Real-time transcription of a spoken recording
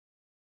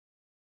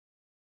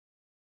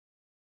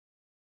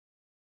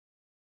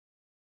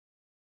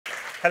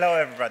Hello,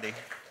 everybody.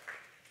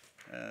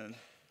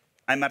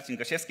 I'm Marcin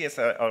Gosiewski, as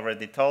I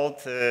already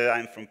told.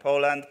 I'm from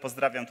Poland.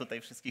 Pozdrawiam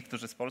tutaj wszystkich,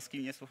 którzy z Polski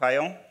mnie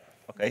słuchają.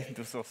 Okay,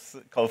 this was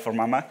call for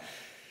mama.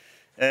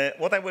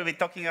 What I will be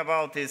talking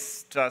about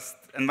is just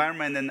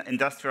environment and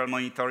industrial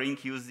monitoring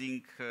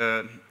using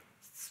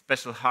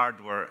special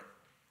hardware.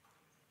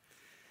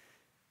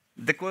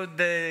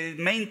 The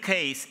main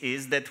case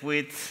is that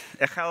with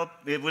a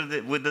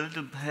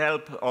little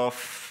help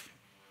of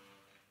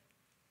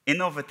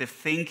innovative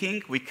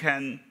thinking, we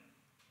can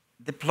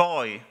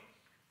deploy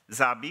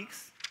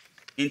Zabbix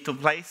into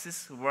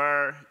places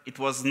where it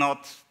was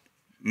not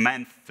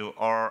meant to,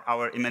 or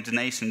our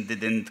imagination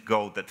didn't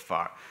go that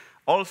far.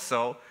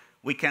 Also,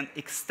 we can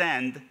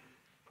extend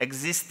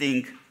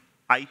existing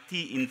IT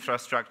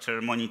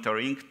infrastructure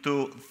monitoring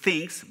to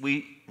things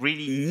we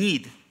really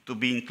need to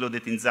be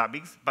included in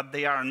Zabbix, but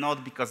they are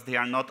not because they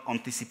are not on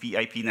TCP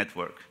IP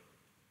network.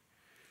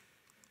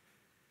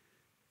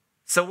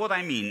 So what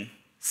I mean?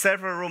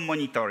 Server room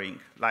monitoring,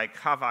 like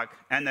HVAC,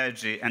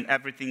 energy, and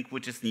everything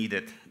which is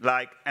needed,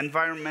 like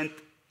environment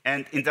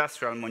and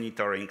industrial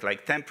monitoring,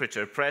 like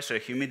temperature, pressure,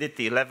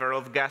 humidity, level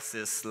of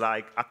gases,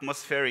 like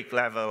atmospheric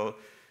level,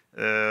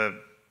 level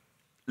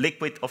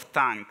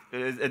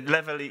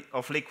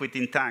of liquid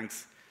in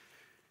tanks.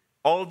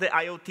 All the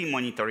IoT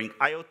monitoring.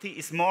 IoT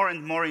is more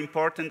and more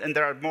important, and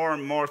there are more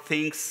and more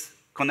things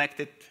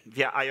connected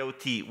via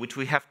IoT, which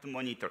we have to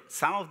monitor.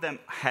 Some of them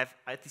have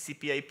a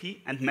TCP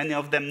IP, and many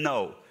of them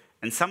no.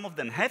 And some of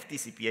them have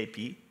TCP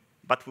IP,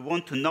 but we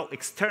want to know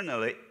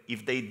externally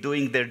if they're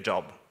doing their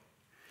job.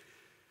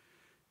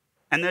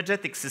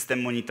 Energetic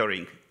system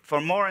monitoring. For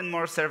more and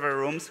more server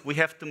rooms, we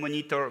have to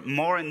monitor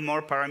more and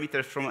more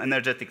parameters from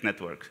energetic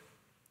network.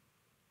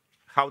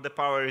 How the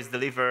power is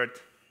delivered,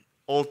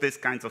 all these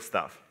kinds of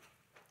stuff.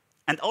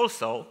 And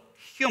also,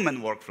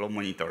 human workflow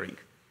monitoring.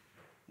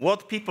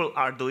 What people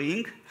are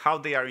doing, how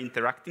they are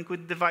interacting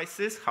with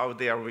devices, how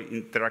they are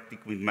interacting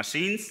with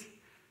machines,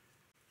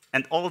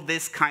 and all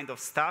this kind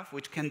of stuff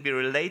which can be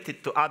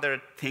related to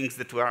other things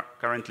that we are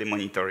currently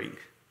monitoring.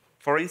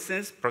 For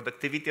instance,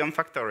 productivity on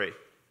factory.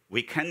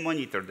 We can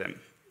monitor them.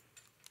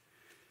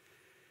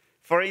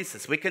 For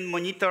instance, we can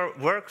monitor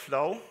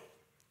workflow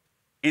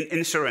in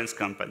insurance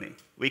company.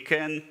 We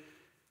can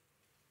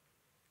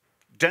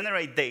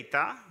generate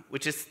data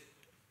which is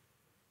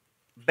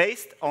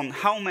based on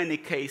how many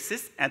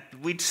cases at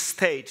which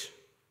stage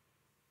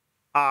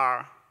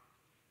are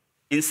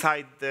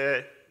inside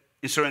the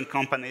insurance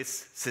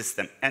company's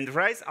system, and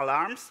raise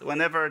alarms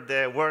whenever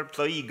the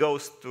employee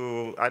goes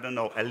to, I don't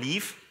know, a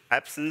leave,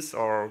 absence,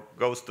 or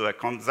goes to a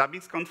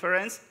Zabbix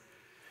conference,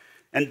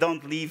 and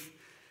don't leave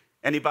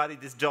anybody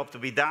this job to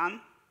be done,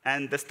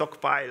 and the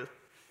stockpile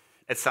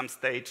at some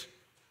stage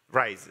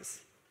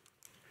rises.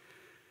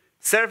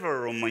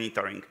 Server room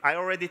monitoring. I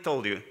already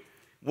told you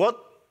what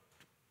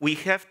we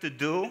have to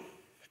do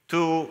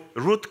to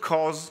root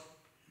cause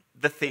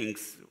the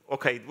things.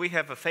 Okay, we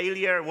have a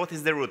failure. What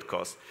is the root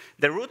cause?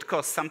 The root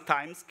cause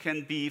sometimes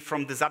can be,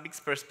 from the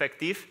Zabbix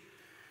perspective,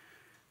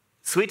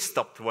 switch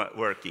stopped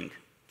working.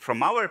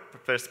 From our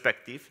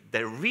perspective,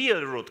 the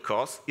real root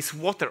cause is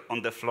water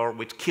on the floor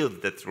which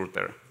killed that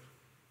router.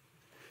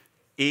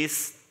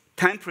 Is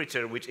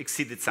temperature which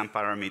exceeded some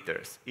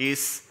parameters.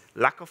 Is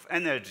lack of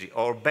energy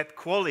or bad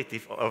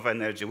quality of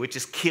energy which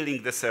is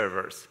killing the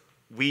servers.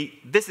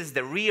 This is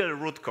the real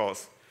root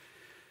cause.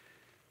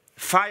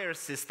 Fire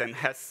system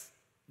has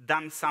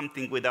done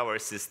something with our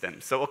system.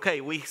 So,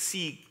 okay, we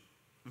see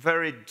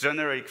very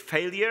generic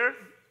failure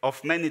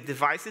of many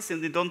devices,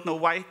 and we don't know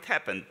why it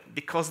happened,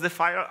 because the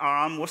fire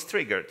alarm was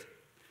triggered.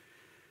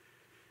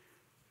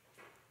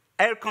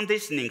 Air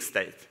conditioning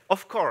state.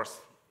 Of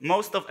course,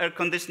 most of air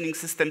conditioning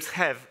systems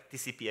have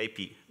TCP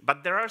IP,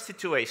 but there are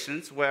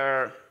situations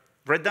where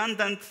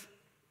redundant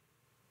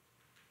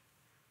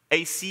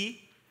AC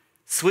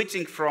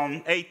switching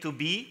from A to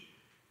B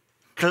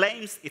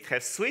claims it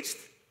has switched,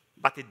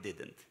 but it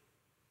didn't.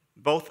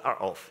 Both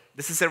are off.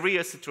 This is a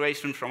real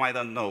situation from, I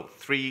don't know,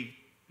 3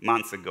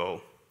 months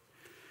ago.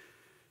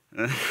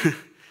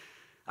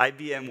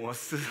 IBM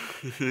was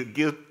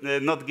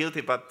not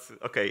guilty, but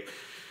okay.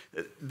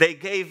 They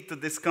gave to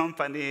this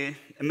company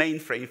a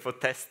mainframe for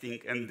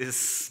testing, and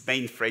this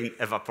mainframe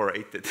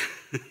evaporated.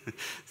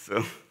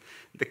 So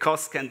the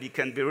cost can be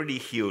really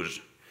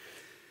huge.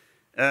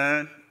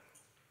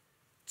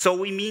 So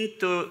we need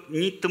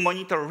to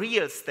monitor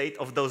real state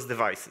of those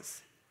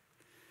devices.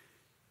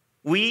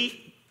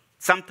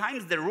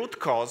 Sometimes the root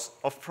cause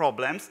of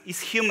problems is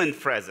human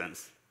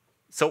presence.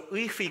 So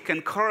if we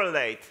can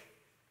correlate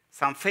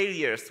some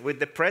failures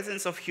with the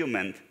presence of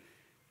human,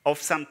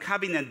 of some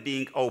cabinet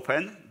being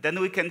open,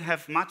 then we can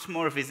have much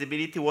more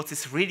visibility what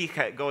is really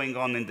going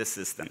on in the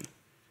system.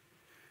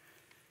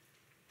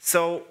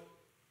 So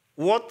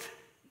what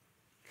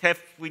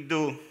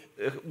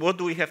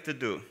do we have to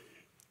do?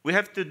 We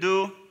have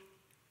to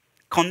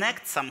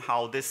connect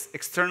somehow this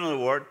external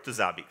world to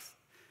Zabbix.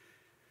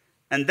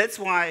 And that's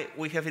why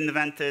we have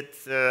invented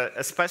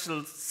a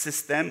special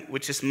system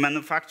which is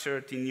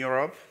manufactured in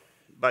Europe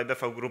by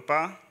BV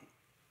Grupa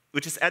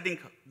which is adding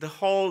the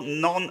whole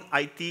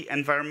non-IT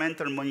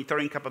environmental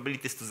monitoring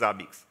capabilities to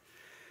Zabbix.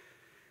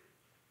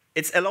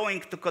 It's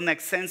allowing to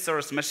connect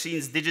sensors,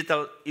 machines,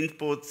 digital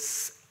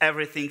inputs,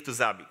 everything to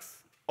Zabbix.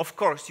 Of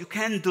course, you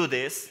can do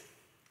this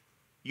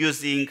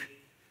using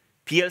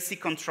PLC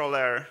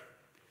controller,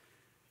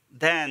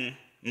 then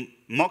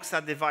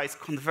Moxa device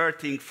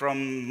converting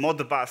from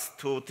Modbus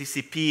to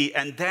TCP,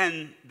 and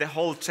then the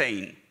whole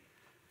chain.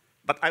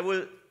 But I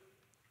will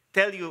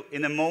tell you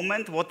in a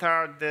moment what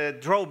are the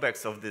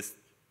drawbacks of this,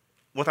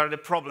 what are the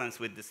problems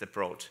with this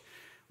approach.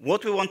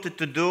 What we wanted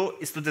to do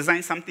is to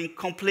design something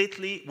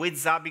completely with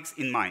Zabbix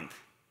in mind.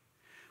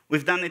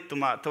 We've done it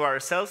to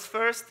ourselves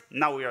first,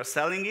 now we are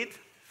selling it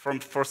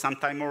for some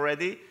time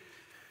already.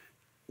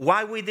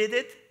 Why we did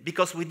it?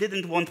 Because we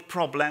didn't want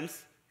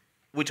problems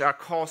which are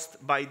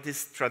caused by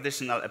this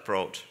traditional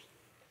approach.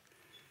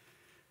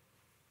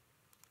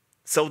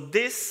 So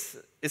this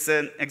is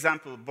an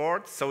example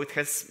board. So it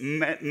has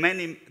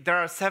there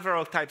are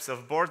several types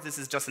of boards. This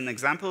is just an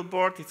example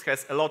board. It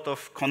has a lot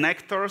of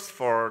connectors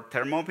for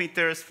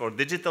thermometers, for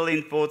digital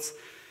inputs,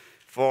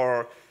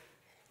 for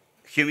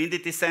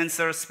humidity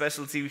sensors,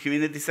 specialty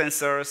humidity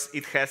sensors.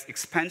 It has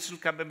expansion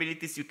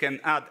capabilities. You can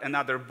add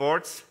another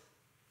boards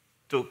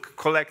to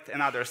collect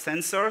another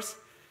sensors.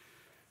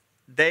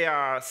 There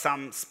are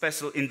some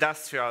special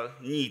industrial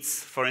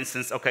needs. For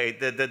instance, okay,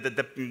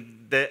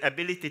 the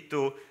ability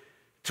to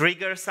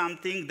trigger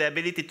something, the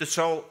ability to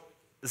show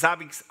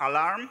Zabbix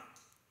alarm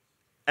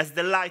as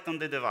the light on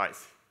the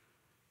device.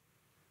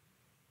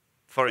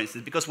 For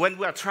instance, because when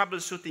we are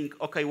troubleshooting,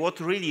 okay, what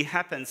really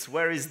happens,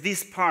 where is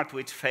this part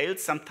which failed?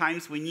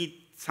 Sometimes we need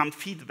some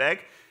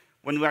feedback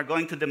when we are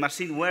going to the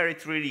machine where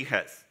it really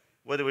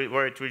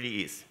where it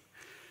really is.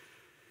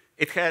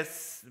 It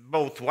has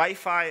both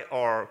Wi-Fi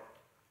or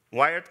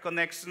wired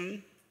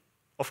connection.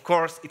 Of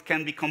course, it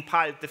can be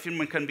compiled, the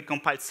firmware can be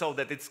compiled so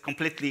that it's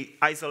completely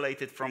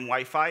isolated from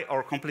Wi-Fi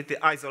or completely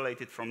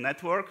isolated from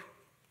network.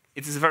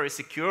 It is very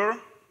secure,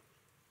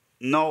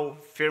 no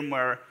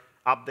firmware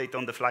update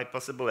on the fly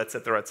possible,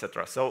 etc.,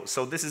 etc.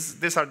 So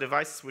these are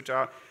devices which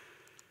are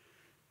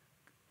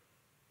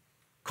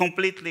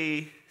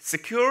completely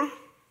secure,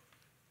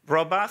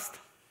 robust,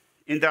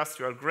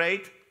 industrial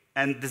grade,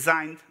 and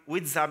designed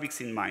with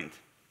Zabbix in mind.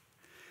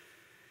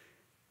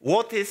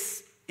 What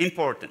is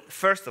important?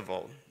 First of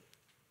all,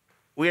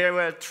 we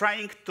were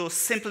trying to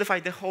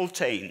simplify the whole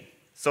chain.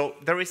 So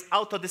there is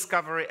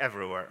auto-discovery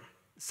everywhere.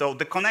 So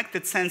the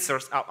connected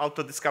sensors are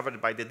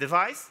auto-discovered by the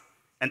device,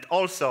 and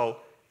also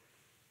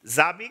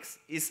Zabbix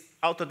is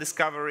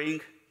auto-discovering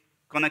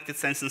connected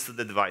sensors to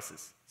the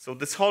devices. So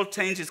this whole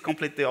change is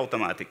completely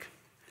automatic.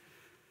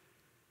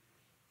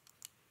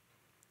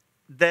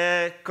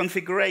 The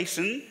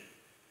configuration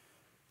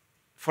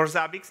for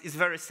Zabbix is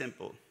very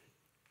simple.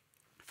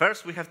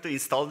 First, we have to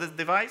install this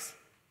device,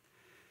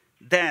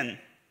 then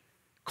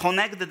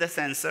connect the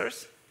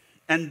sensors,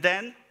 and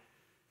then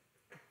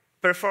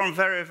perform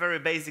very, very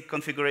basic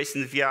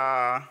configuration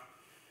via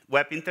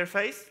web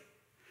interface.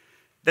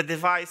 The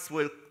device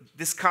will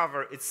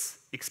discover its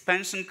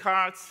expansion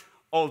cards,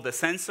 all the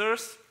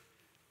sensors,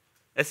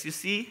 as you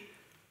see,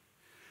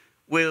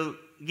 will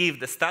give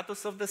the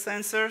status of the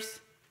sensors,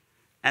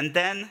 and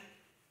then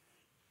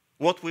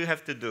what we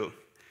have to do?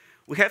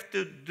 We have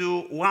to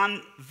do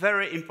one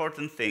very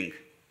important thing.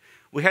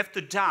 We have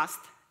to just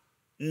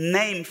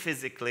name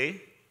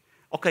physically,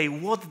 okay,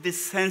 what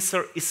this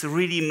sensor is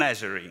really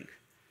measuring.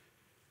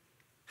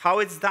 How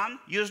it's done?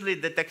 Usually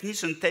the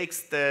technician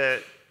takes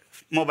the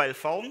mobile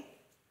phone,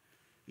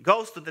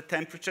 goes to the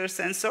temperature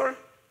sensor,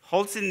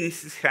 holds it in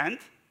his hand,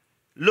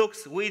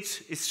 looks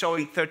which is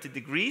showing 30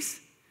 degrees,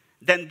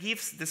 then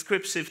gives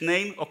descriptive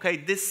name, okay,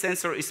 this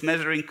sensor is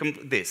measuring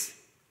this.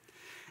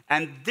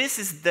 And this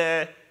is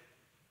the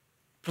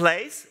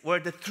place where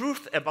the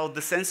truth about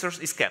the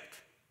sensors is kept.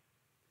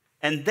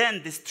 And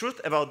then this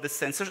truth about the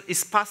sensors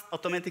is passed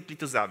automatically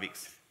to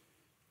Zabbix.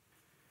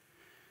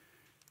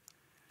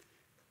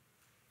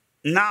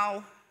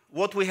 Now,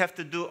 what we have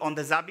to do on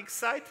the Zabbix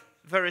side,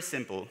 very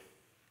simple.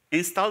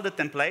 Install the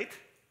template,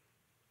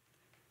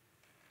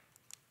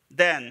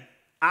 then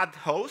add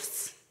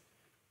hosts.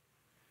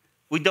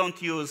 We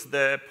don't use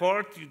the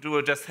port, you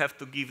do just have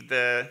to give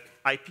the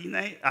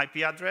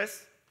IP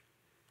address.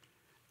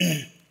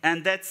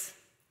 And that's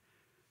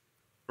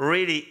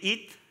really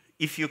it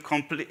if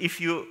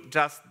you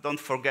just don't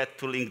forget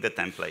to link the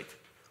template.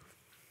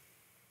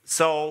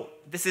 So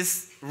this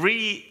is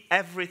really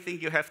everything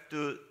you have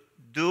to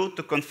do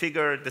to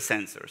configure the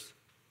sensors.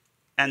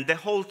 And the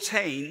whole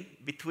chain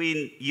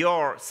between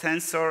your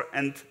sensor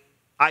and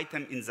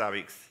item in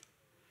Zabbix.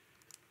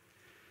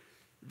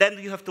 Then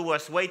you have to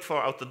wait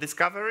for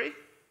auto-discovery.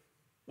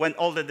 When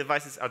all the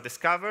devices are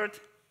discovered,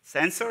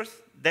 sensors,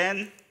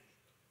 then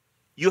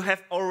you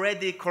have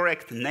already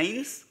correct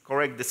names,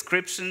 correct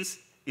descriptions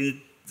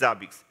in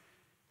Zabbix.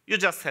 You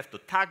just have to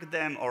tag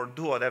them or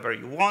do whatever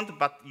you want,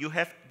 but you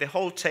have the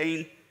whole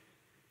chain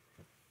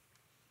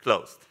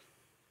closed.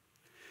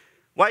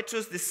 Why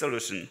choose this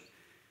solution?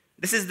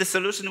 This is the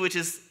solution which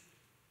is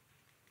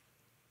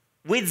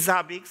with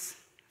Zabbix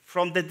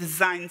from the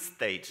design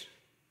stage.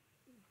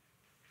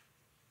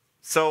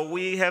 So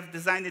we have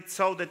designed it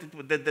so that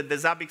the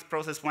Zabbix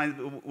process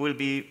will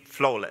be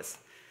flawless.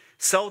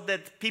 So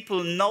that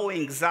people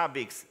knowing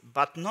Zabbix,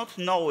 but not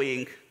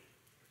knowing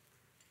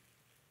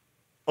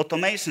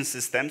automation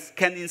systems,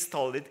 can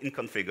install it and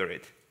configure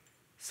it.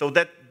 So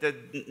that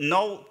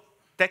no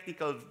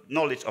technical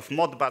knowledge of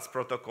Modbus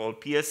protocol,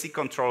 PLC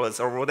controllers,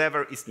 or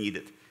whatever is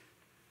needed.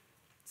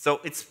 So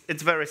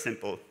it's very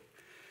simple.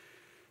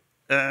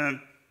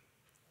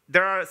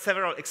 There are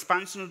several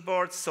expansion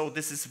boards, so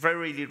this is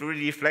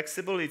really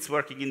flexible. It's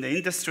working in the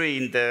industry,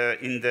 in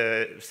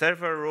the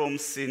server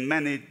rooms, in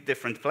many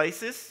different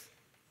places.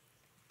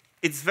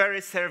 It's very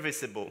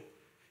serviceable.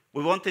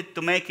 We wanted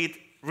to make it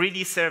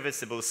really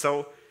serviceable,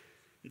 so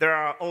there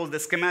are all the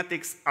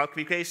schematics,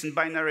 application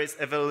binaries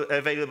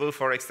available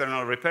for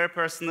external repair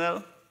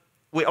personnel.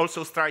 We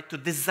also tried to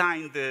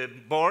design the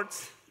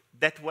boards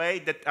that way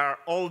that are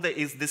all the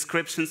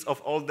descriptions of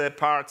all the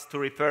parts to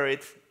repair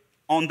it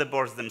on the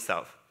boards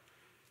themselves.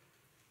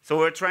 So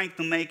we're trying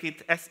to make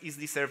it as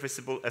easily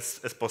serviceable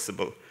as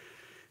possible.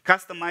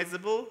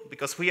 Customizable,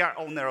 because we are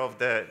owner of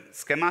the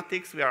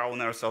schematics, we are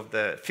owners of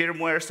the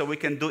firmware, so we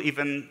can do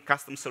even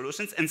custom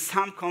solutions, and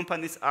some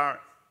companies are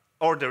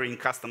ordering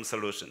custom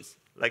solutions.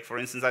 Like, for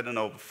instance, I don't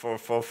know, for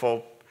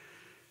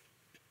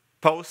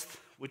Post,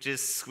 which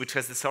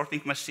has the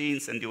sorting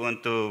machines, and you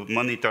want to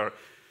monitor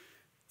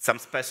some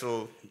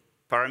special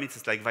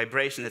parameters like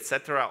vibration,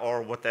 etc.,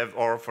 or whatever,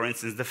 or for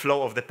instance, the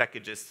flow of the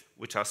packages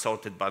which are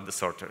sorted by the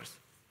sorters.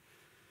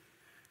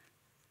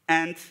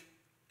 And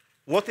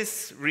what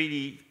is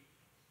really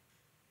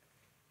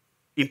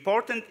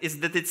important is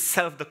that it's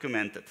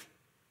self-documented.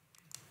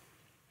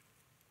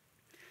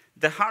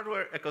 The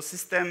hardware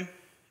ecosystem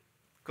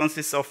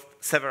consists of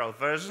several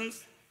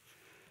versions.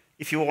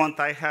 If you want,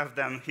 I have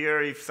them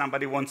here. If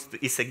somebody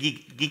is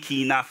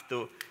geeky enough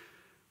to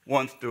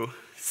want to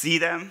see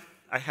them,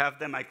 I have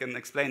them. I can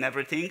explain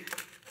everything.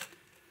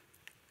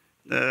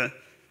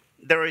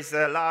 There is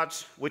a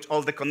large, with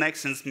all the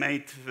connections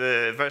made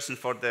version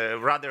for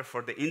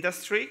the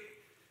industry,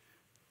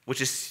 which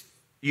is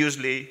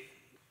usually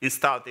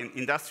installed in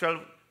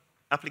industrial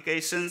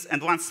applications,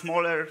 and one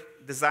smaller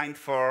designed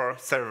for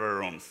server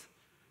rooms.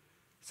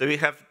 So we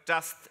have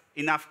just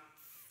enough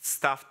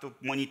stuff to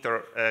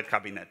monitor a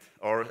cabinet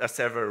or a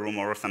server room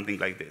or something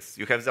like this.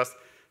 You have just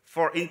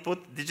 4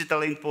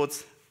 digital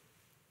inputs,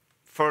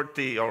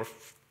 40 or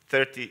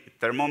 30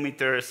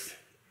 thermometers,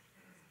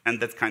 and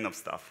that kind of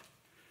stuff.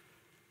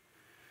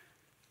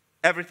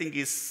 Everything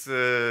is,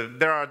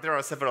 there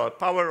are several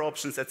power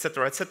options,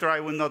 etc., etc. I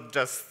will not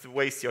just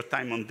waste your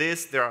time on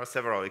this. There are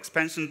several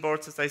expansion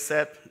boards, as I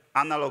said,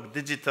 analog,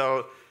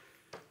 digital,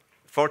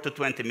 4 to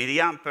 20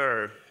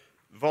 milliampere,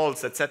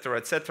 volts,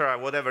 etc.,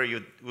 whatever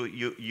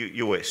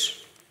you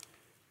wish.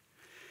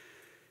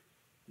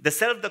 The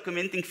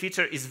self-documenting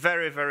feature is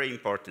very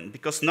important,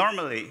 because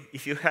normally,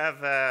 if you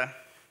have a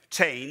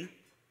chain,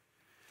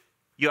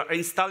 you are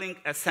installing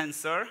a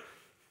sensor,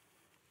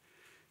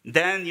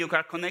 then you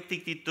are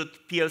connecting it to the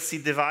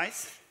PLC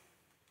device,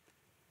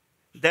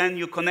 then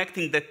you're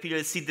connecting the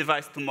PLC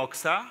device to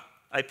MOXA,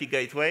 IP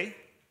gateway,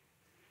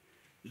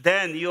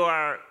 then you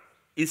are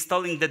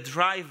installing the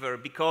driver,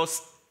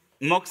 because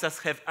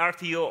MOXAs have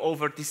RTO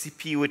over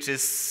TCP, which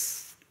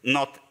is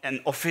not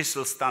an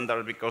official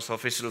standard, because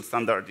official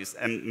standard is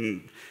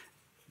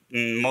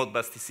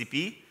Modbus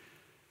TCP.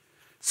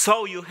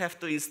 So you have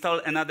to install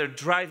another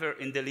driver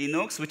in the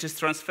Linux, which is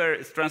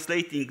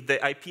translating the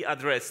IP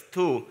address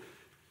to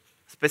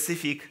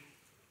specific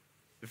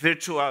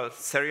virtual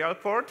serial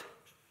port.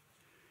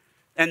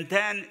 And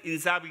then in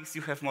Zabbix,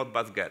 you have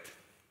Modbus get.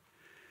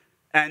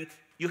 And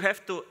you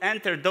have to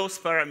enter those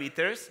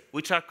parameters,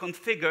 which are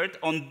configured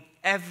on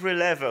every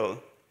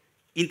level.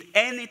 In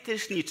any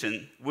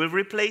technician will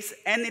replace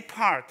any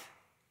part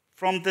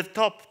from the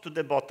top to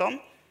the bottom,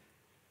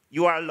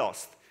 you are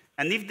lost.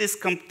 And if this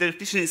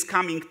technician is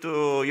coming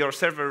to your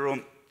server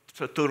room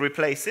to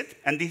replace it,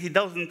 and he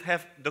doesn't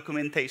have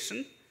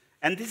documentation,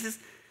 and this is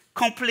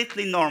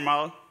completely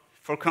normal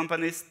for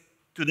companies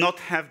to not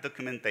have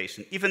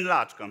documentation, even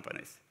large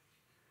companies.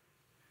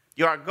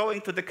 You are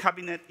going to the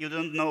cabinet, you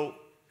don't know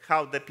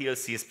how the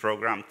PLC is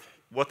programmed,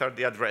 what are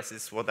the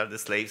addresses, what are the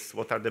slaves,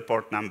 what are the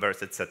port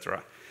numbers,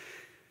 etc.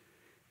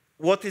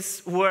 What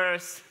is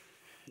worse,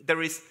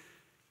 there is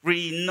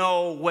really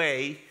no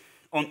way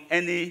on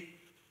any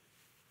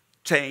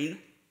chain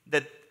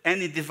that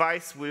any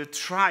device will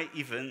try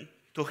even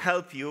to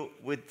help you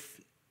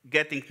with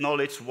getting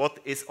knowledge what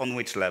is on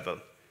which level.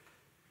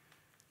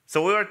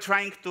 So we are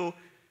trying to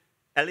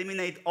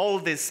eliminate all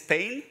this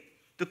pain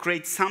to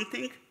create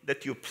something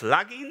that you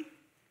plug in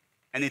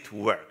and it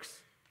works.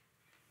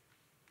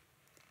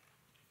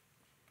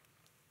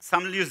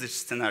 Some usage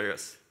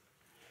scenarios.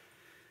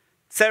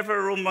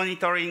 Server room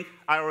monitoring,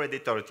 I already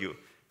told you.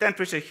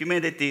 Temperature,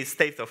 humidity,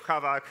 state of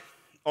havoc,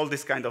 all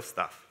this kind of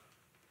stuff.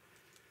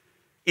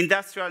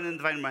 Industrial and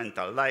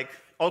environmental, like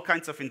all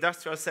kinds of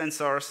industrial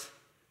sensors,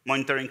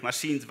 monitoring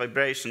machines,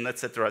 vibration,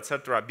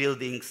 etc.,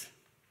 buildings,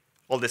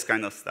 all this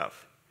kind of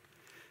stuff.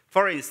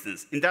 For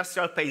instance,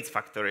 industrial paints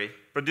factory,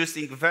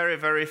 producing very,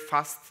 very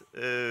fast,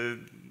 the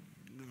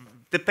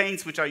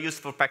paints which are used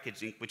for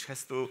packaging, which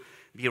has to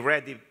be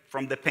ready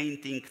from the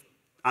painting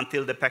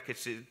until the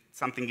package,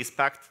 something is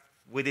packed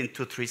within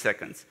 2-3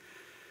 seconds.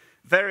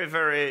 Very,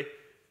 very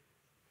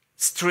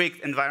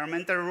strict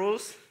environmental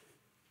rules.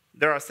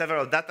 There are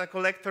several data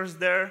collectors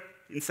there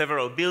in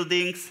several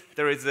buildings.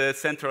 There is a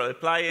central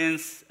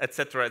appliance,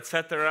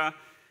 etc.,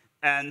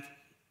 and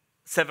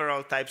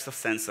several types of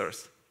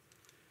sensors.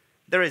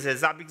 There is a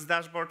Zabbix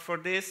dashboard for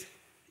this,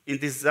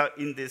 which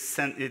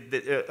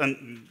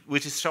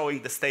is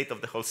showing the state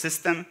of the whole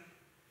system,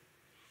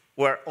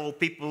 where all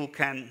people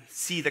can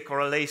see the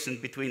correlation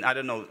between, I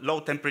don't know, low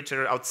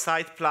temperature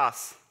outside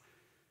plus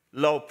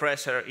low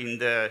pressure in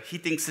the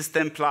heating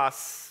system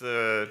plus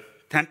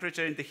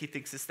temperature in the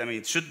heating system. I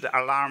mean, should the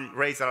alarm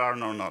raise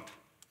alarm or not?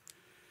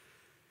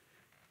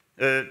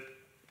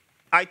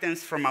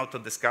 Items from auto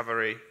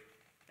discovery,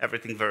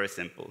 everything very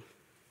simple.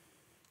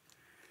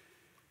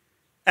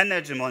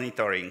 Energy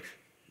monitoring.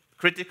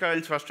 Critical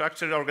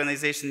infrastructure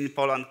organization in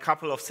Poland,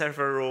 couple of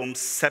server rooms,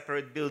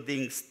 separate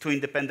buildings, 2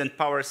 independent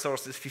power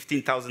sources,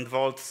 15,000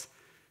 volts.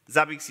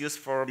 Zabbix used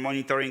for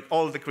monitoring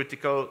all the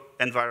critical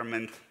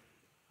environment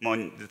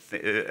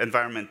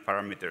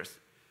parameters.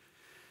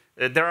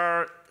 There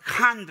are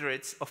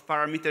hundreds of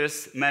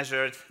parameters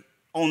measured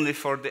only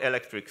for the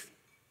electric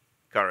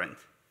current.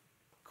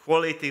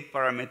 Quality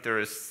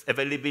parameters,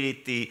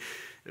 availability,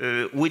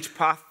 which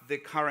path the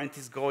current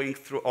is going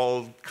through,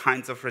 all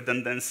kinds of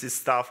redundancy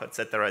stuff,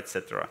 etc.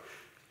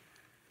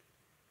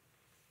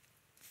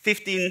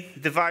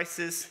 15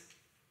 devices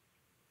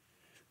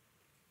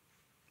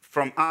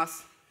from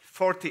us,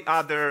 40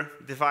 other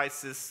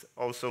devices,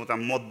 also the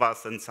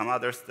Modbus and some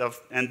other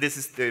stuff, and this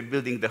is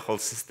building the whole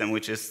system,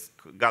 which is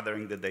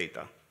gathering the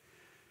data.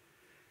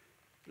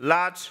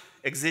 Large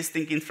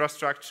existing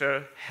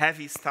infrastructure,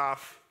 heavy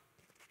stuff.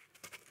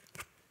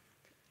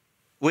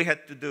 We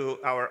had to do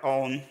our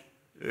own,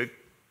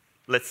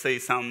 let's say,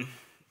 some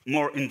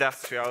more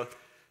industrial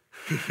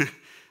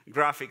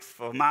graphics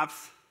for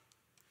maps,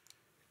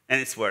 and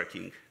it's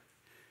working.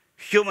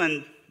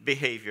 Human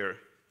behavior.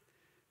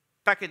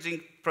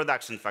 Packaging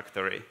production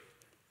factory.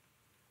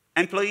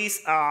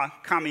 Employees are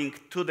coming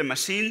to the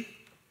machine.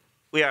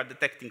 We are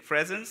detecting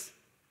presence.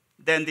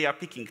 Then they are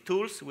picking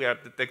tools. We are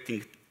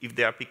detecting if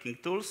they are picking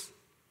tools,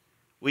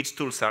 which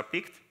tools are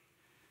picked.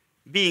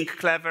 Being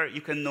clever,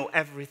 you can know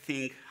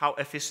everything, how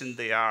efficient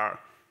they are,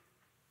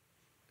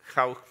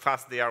 how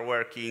fast they are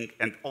working,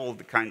 and all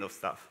the kind of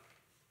stuff.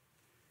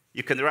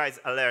 You can raise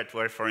alert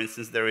where, for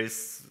instance, there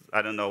is,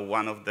 I don't know,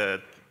 one of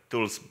the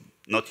tools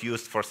not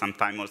used for some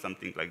time or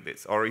something like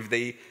this, or if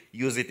they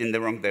use it in the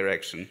wrong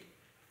direction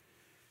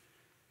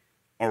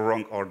or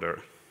wrong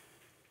order.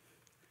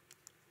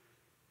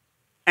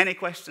 Any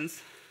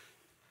questions?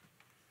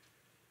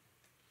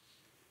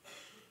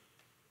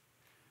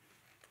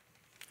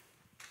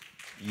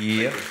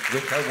 Yeah, we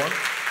have one.